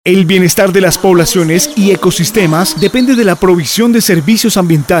El bienestar de las poblaciones y ecosistemas depende de la provisión de servicios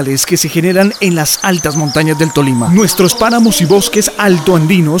ambientales que se generan en las altas montañas del Tolima. Nuestros páramos y bosques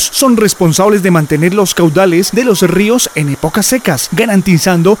altoandinos son responsables de mantener los caudales de los ríos en épocas secas,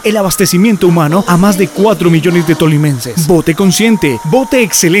 garantizando el abastecimiento humano a más de 4 millones de tolimenses. Vote consciente, vote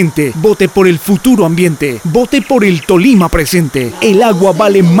excelente, vote por el futuro ambiente, vote por el Tolima presente. El agua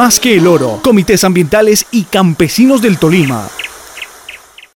vale más que el oro. Comités ambientales y campesinos del Tolima.